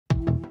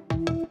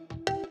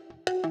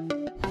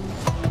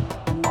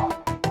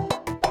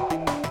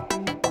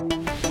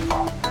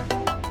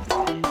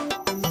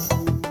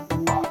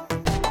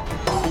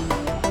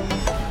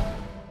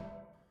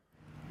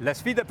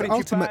The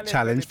ultimate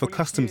challenge for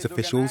customs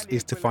officials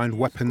is to find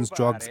weapons,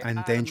 drugs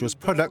and dangerous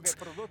products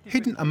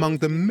hidden among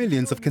the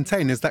millions of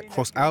containers that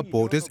cross our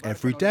borders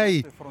every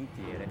day.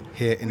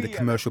 Here in the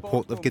commercial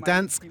port of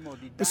Gdansk,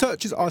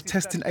 researchers are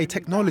testing a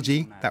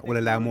technology that will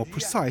allow more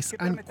precise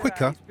and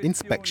quicker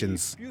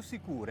inspections.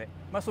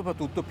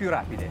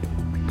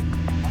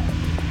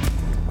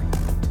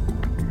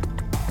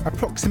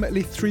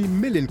 Approximately 3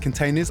 million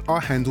containers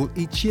are handled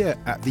each year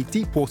at the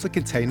deepwater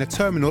container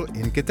terminal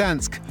in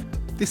Gdansk.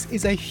 This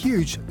is a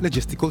huge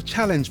logistical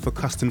challenge for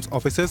customs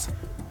officers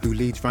who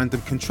lead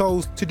random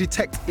controls to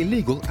detect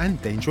illegal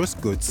and dangerous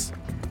goods.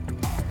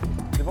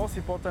 The most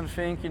important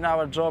thing in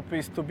our job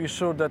is to be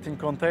sure that in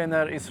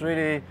container is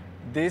really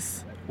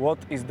this what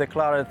is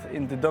declared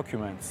in the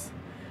documents.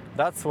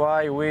 That's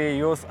why we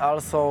use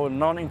also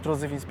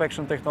non-intrusive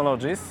inspection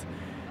technologies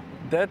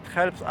that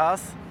helps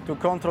us to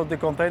control the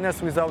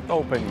containers without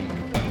opening.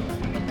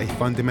 A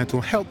fundamental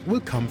help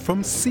will come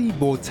from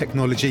seaboard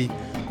technology,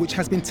 which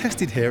has been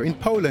tested here in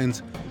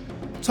Poland.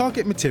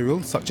 Target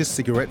materials such as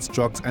cigarettes,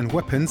 drugs and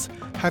weapons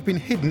have been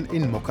hidden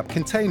in mock-up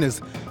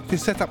containers to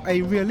set up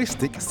a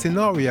realistic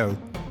scenario.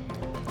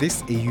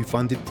 This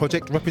EU-funded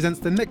project represents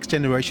the next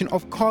generation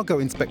of cargo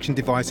inspection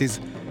devices,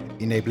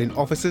 enabling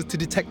officers to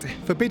detect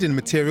forbidden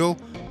material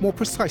more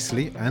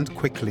precisely and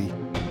quickly.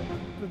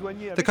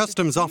 The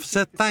customs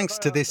officer, thanks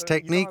to this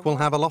technique, will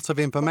have a lot of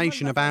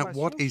information about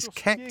what is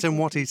kept and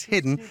what is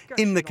hidden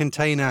in the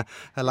container,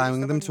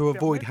 allowing them to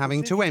avoid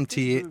having to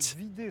empty it.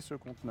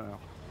 The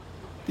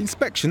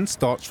inspection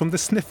starts from the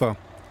sniffer.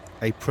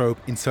 A probe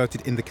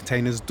inserted in the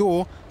container's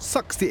door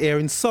sucks the air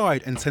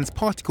inside and sends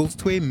particles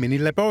to a mini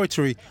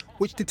laboratory,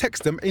 which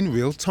detects them in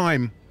real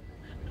time.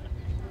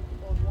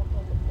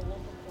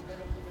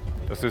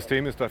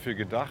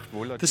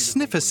 The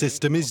sniffer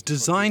system is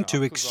designed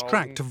to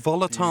extract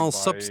volatile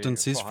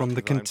substances from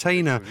the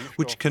container,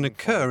 which can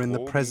occur in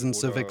the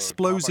presence of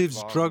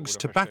explosives, drugs,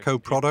 tobacco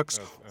products,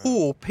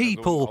 or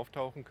people.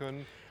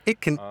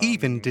 It can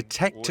even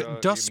detect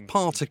dust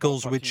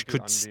particles which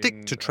could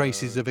stick to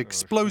traces of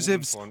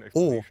explosives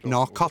or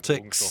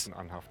narcotics.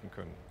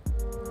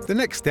 The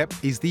next step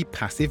is the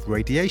passive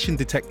radiation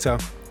detector.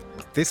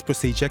 This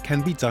procedure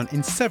can be done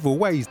in several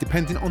ways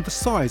depending on the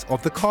size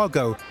of the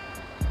cargo.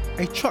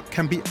 A truck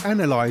can be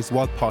analysed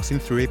while passing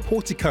through a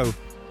portico,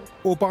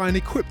 or by an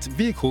equipped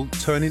vehicle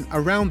turning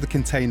around the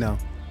container,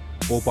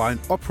 or by an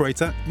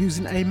operator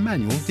using a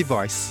manual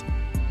device.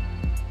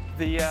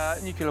 The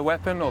nuclear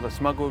weapon or the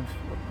smuggled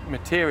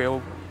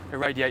material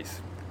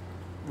irradiates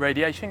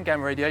radiation,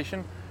 gamma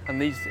radiation,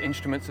 and these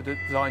instruments are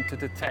designed to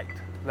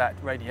detect that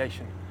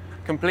radiation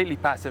completely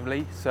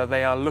passively, so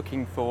they are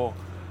looking for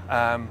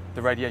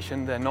the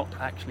radiation. They're not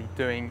actually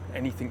doing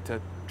anything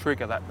to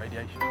trigger that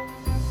radiation.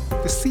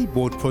 The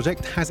Seaboard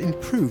project has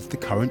improved the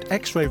current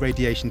X-ray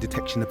radiation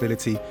detection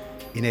ability,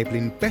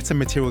 enabling better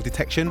material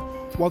detection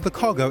while the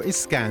cargo is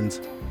scanned.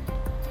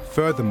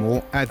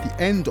 Furthermore, at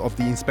the end of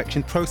the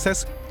inspection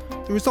process,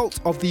 the results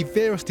of the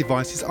various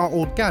devices are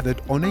all gathered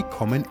on a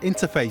common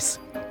interface,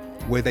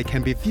 where they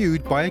can be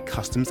viewed by a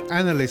customs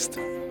analyst.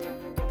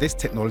 This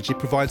technology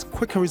provides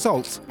quicker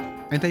results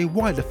and a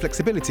wider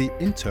flexibility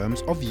in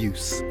terms of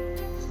use.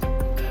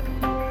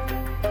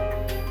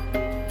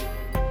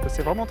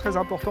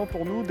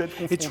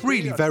 It's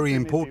really very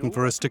important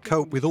for us to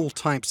cope with all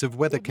types of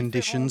weather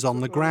conditions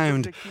on the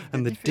ground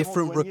and the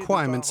different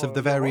requirements of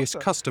the various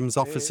customs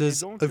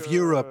officers of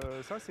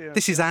Europe.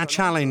 This is our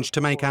challenge, to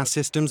make our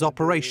systems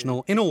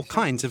operational in all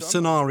kinds of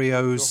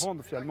scenarios.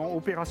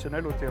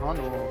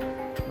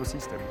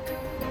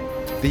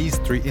 These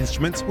 3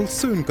 instruments will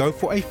soon go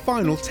for a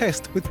final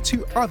test with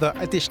 2 other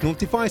additional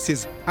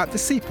devices at the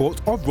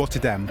seaport of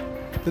Rotterdam,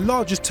 the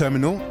largest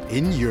terminal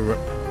in Europe.